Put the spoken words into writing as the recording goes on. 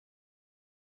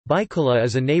Byculla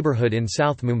is a neighbourhood in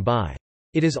South Mumbai.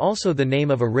 It is also the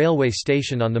name of a railway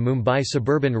station on the Mumbai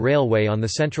Suburban Railway on the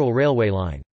Central Railway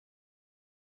line.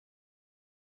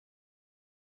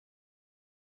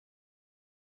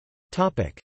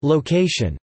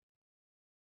 Location.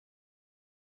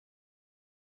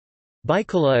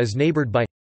 Byculla is neighboured by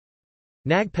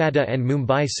Nagpada and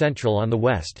Mumbai Central on the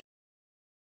west,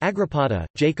 Agripada,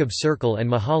 Jacob Circle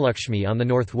and Mahalakshmi on the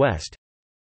northwest,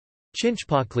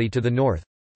 Chinchpakli to the north,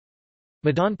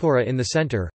 Madanpura in the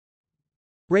centre,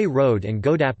 Ray Road and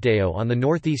Godapdeo on the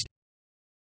northeast,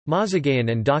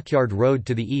 Mazagaon and Dockyard Road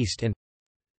to the east and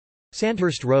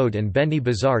Sandhurst Road and Bendi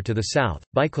Bazaar to the south.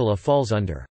 Byculla falls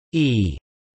under E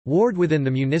ward within the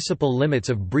municipal limits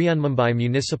of Brihanmumbai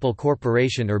Municipal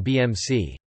Corporation or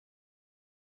BMC.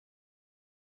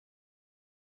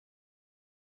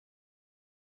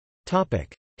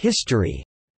 History.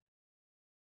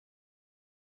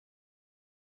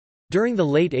 During the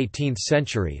late 18th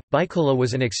century, Byculla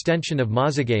was an extension of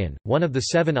Mazagaon, one of the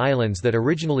 7 islands that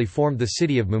originally formed the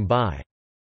city of Mumbai.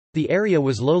 The area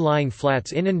was low-lying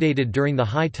flats inundated during the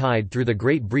high tide through the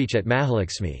Great Breach at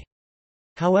Mahalakshmi.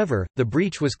 However, the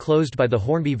breach was closed by the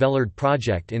Hornby-Vellard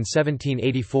project in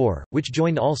 1784, which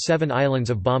joined all 7 islands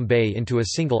of Bombay into a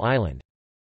single island.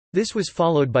 This was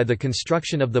followed by the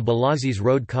construction of the Balazis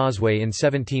Road Causeway in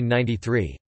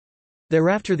 1793.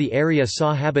 Thereafter the area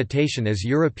saw habitation as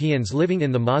Europeans living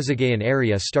in the Mazagaon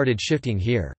area started shifting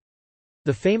here.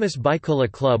 The famous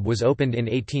Byculla Club was opened in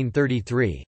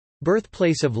 1833.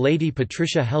 Birthplace of Lady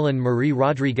Patricia Helen Marie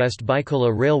Rodriguez.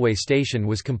 Byculla railway station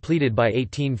was completed by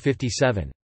 1857.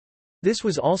 This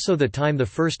was also the time the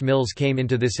first mills came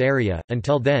into this area,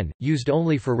 until then, used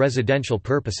only for residential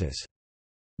purposes.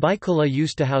 Byculla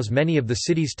used to house many of the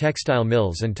city's textile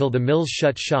mills until the mills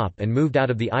shut shop and moved out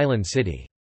of the island city.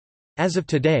 As of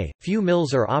today, few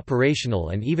mills are operational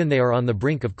and even they are on the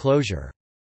brink of closure.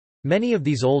 Many of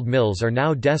these old mills are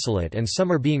now desolate and some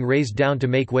are being razed down to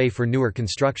make way for newer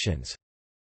constructions.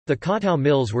 The Kottau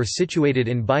mills were situated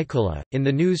in Byculla, in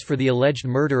the news for the alleged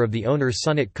murder of the owner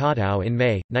Sunit Kottau in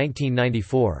May,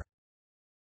 1994.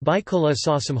 Byculla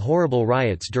saw some horrible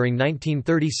riots during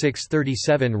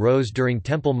 1936–37 rose during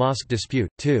temple-mosque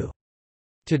dispute, too.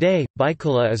 Today,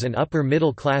 Byculla is an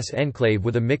upper-middle-class enclave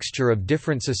with a mixture of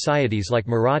different societies like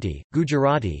Marathi,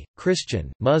 Gujarati,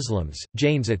 Christian, Muslims,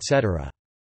 Jains etc.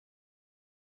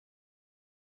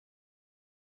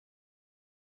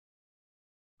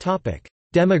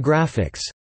 Demographics.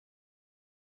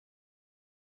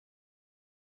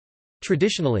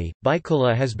 Traditionally,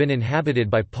 Byculla has been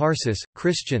inhabited by Parsis,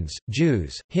 Christians,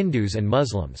 Jews, Hindus and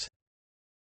Muslims.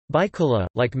 Byculla,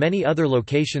 like many other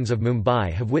locations of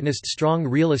Mumbai, have witnessed strong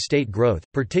real estate growth,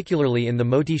 particularly in the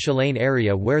Motisha Lane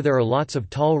area where there are lots of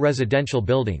tall residential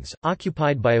buildings,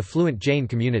 occupied by affluent Jain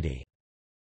community.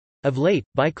 Of late,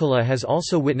 Byculla has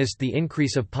also witnessed the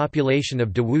increase of population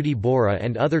of Dawoodi Bohra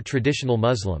and other traditional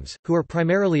Muslims, who are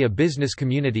primarily a business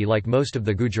community like most of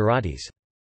the Gujaratis.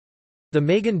 The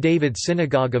Magan David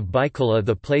Synagogue of Byculla,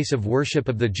 the place of worship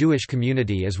of the Jewish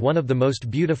community, is one of the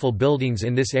most beautiful buildings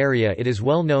in this area. It is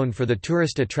well known for the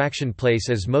tourist attraction place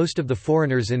as most of the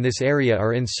foreigners in this area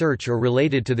are in search or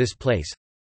related to this place.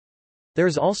 There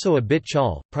is also a Bit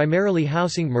Chawl, primarily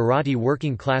housing Marathi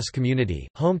working class community,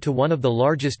 home to one of the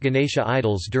largest Ganesha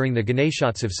idols during the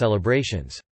Ganeshotsav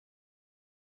celebrations.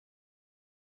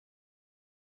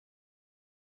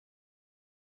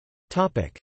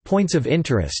 Points of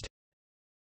interest.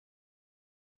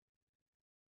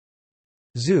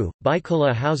 Zoo.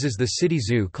 Byculla houses the city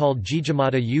zoo called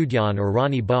Jijamata Udyan or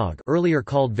Rani Bagh, earlier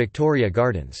called Victoria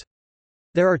Gardens.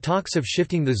 There are talks of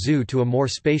shifting the zoo to a more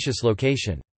spacious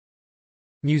location.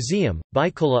 Museum.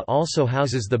 Byculla also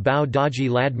houses the Bao Daji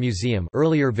Lad Museum,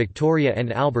 earlier Victoria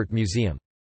and Albert Museum.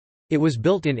 It was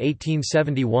built in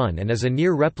 1871 and is a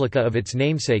near replica of its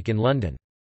namesake in London.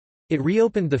 It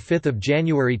reopened 5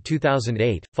 January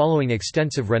 2008, following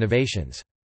extensive renovations.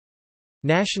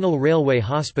 National Railway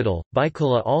Hospital.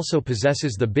 Byculla also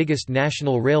possesses the biggest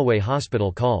national railway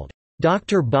hospital called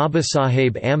Dr.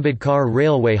 Babasaheb Ambedkar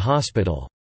Railway Hospital,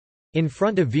 in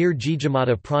front of Veer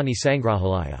Jijamata Prani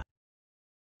Sangrahalaya.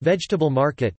 Vegetable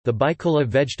market. The Byculla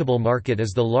Vegetable Market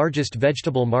is the largest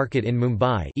vegetable market in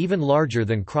Mumbai, even larger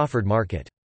than Crawford Market.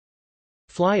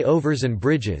 Fly-overs and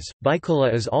bridges.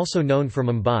 Byculla is also known for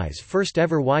Mumbai's first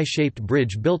ever Y-shaped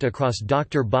bridge built across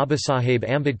Dr. Babasaheb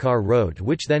Ambedkar Road,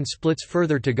 which then splits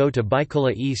further to go to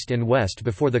Byculla east and west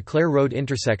before the Clare Road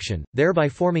intersection, thereby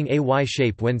forming a Y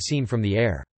shape when seen from the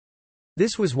air.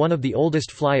 This was one of the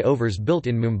oldest fly-overs built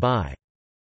in Mumbai.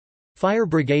 Fire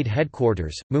Brigade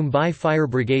Headquarters. Mumbai Fire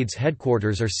Brigade's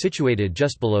headquarters are situated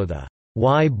just below the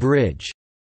Y Bridge.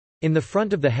 In the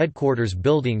front of the headquarters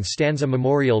building stands a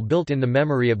memorial built in the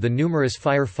memory of the numerous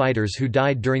firefighters who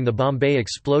died during the Bombay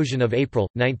explosion of April,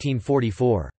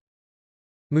 1944.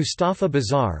 Mustafa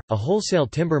Bazaar, a wholesale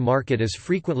timber market, is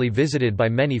frequently visited by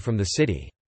many from the city.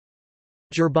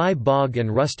 Jurbai Bog and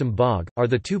Rustam Bog, are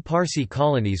the two Parsi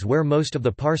colonies where most of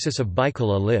the Parsis of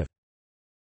Byculla live.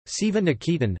 Siva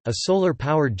Niketan, a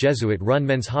solar-powered Jesuit-run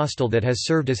men's hostel that has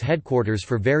served as headquarters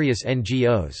for various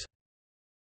NGOs.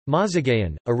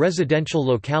 Mazagaon, a residential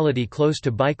locality close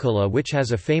to Byculla which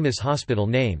has a famous hospital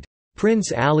named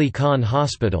Prince Ali Khan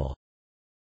Hospital.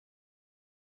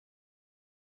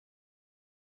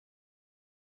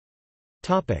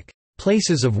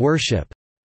 Places of worship.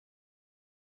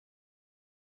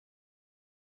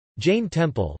 Jain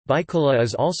Temple. Byculla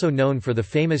is also known for the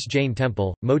famous Jain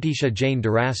temple, Motisha Jain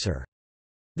Darasar.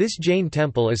 This Jain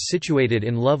temple is situated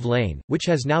in Love Lane, which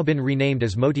has now been renamed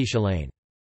as Motisha Lane.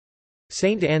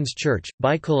 St. Anne's Church.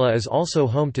 Byculla is also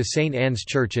home to St. Anne's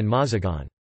Church in Mazagaon.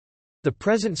 The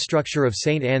present structure of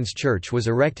St. Anne's Church was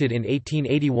erected in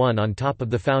 1881 on top of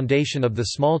the foundation of the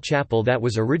small chapel that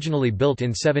was originally built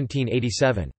in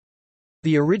 1787.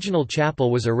 The original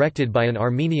chapel was erected by an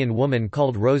Armenian woman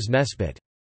called Rose Nesbitt.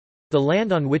 The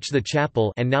land on which the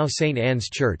chapel and now St. Anne's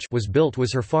Church was built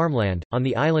was her farmland, on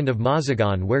the island of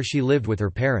Mazagaon where she lived with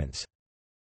her parents.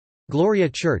 Gloria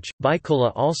Church.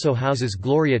 Byculla also houses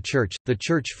Gloria Church, the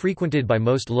church frequented by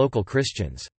most local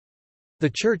Christians.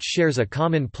 The church shares a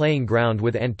common playing ground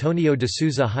with Antonio de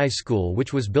Souza High School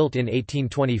which was built in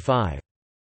 1825.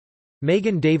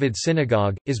 Magen David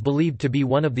Synagogue, is believed to be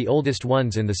one of the oldest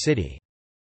ones in the city.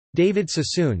 David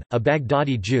Sassoon, a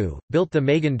Baghdadi Jew, built the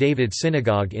Magen David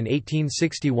Synagogue in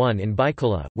 1861 in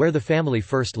Byculla, where the family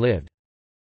first lived.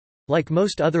 Like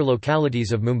most other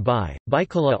localities of Mumbai,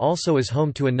 Byculla also is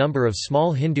home to a number of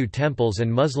small Hindu temples and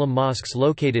Muslim mosques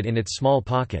located in its small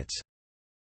pockets.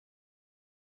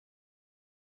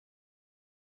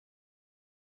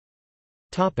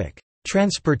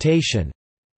 Transportation.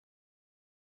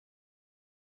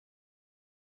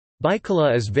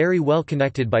 Byculla is very well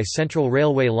connected by Central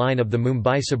Railway line of the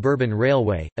Mumbai Suburban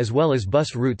Railway, as well as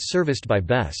bus routes serviced by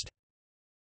Best.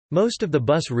 Most of the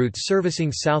bus routes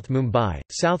servicing South Mumbai,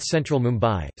 South Central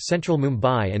Mumbai, Central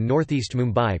Mumbai and Northeast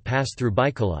Mumbai pass through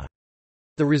Byculla.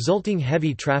 The resulting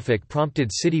heavy traffic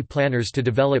prompted city planners to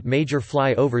develop major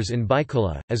flyovers in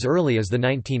Byculla, as early as the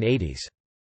 1980s.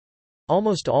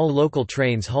 Almost all local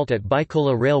trains halt at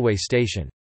Byculla railway station.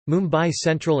 Mumbai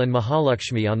Central and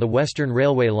Mahalakshmi on the Western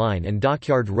Railway line and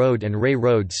Dockyard Road and Ray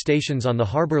Road stations on the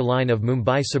harbour line of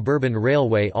Mumbai Suburban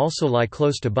Railway also lie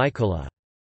close to Byculla.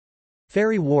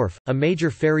 Ferry Wharf, a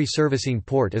major ferry servicing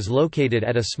port, is located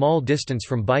at a small distance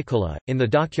from Byculla, in the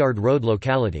Dockyard Road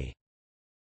locality.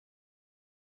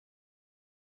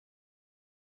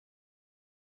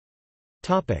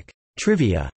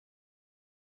 Trivia.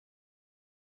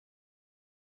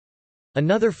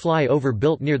 Another flyover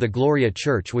built near the Gloria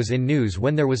Church was in news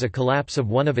when there was a collapse of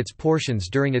one of its portions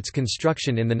during its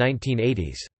construction in the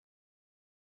 1980s.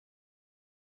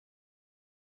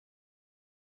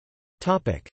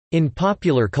 In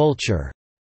popular culture.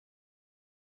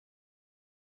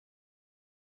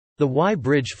 The Y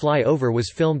Bridge flyover was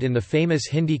filmed in the famous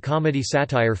Hindi comedy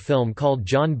satire film called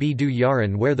John B. Do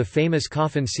Yaran, where the famous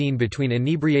coffin scene between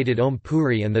inebriated Om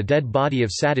Puri and the dead body of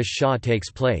Satish Shah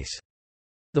takes place.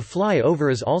 The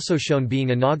flyover is also shown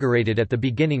being inaugurated at the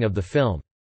beginning of the film.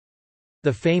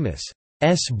 The famous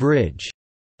S Bridge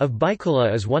of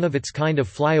Byculla is one of its kind of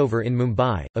flyover in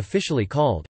Mumbai, officially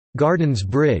called Gardens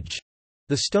Bridge.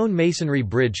 The stone masonry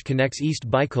bridge connects East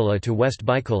Byculla to West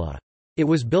Byculla. It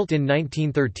was built in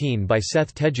 1913 by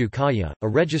Seth Teju Kaya, a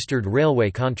registered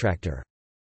railway contractor.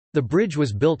 The bridge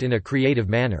was built in a creative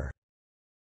manner.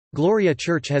 Gloria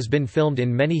Church has been filmed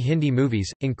in many Hindi movies,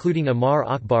 including Amar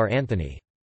Akbar Anthony.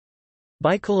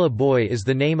 Byculla Boy is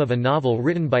the name of a novel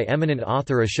written by eminent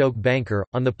author Ashok Bankar,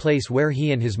 on the place where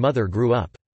he and his mother grew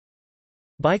up.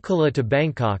 Byculla to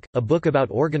Bangkok, a book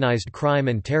about organised crime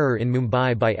and terror in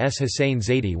Mumbai by S. Hussain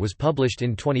Zaidi was published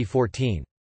in 2014.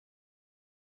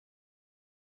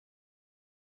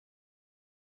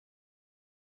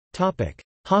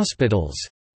 Hospitals.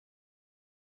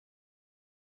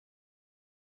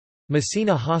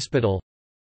 Messina Hospital,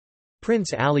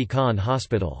 Prince Ali Khan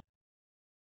Hospital.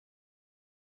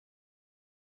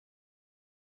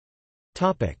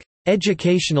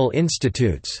 Educational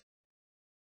institutes.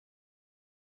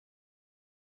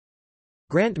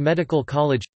 Grant Medical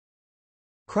College,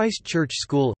 Christ Church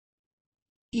School,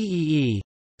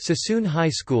 Sassoon High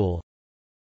School,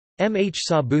 M. H.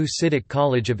 Sabu Siddique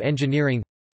College of Engineering,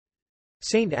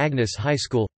 St. Agnes High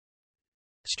School,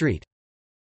 St.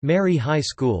 Mary High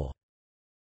School.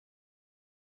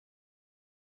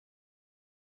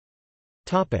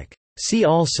 See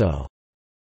also: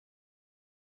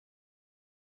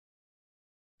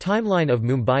 Timeline of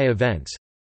Mumbai events,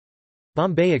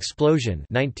 Bombay explosion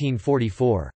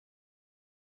 1944.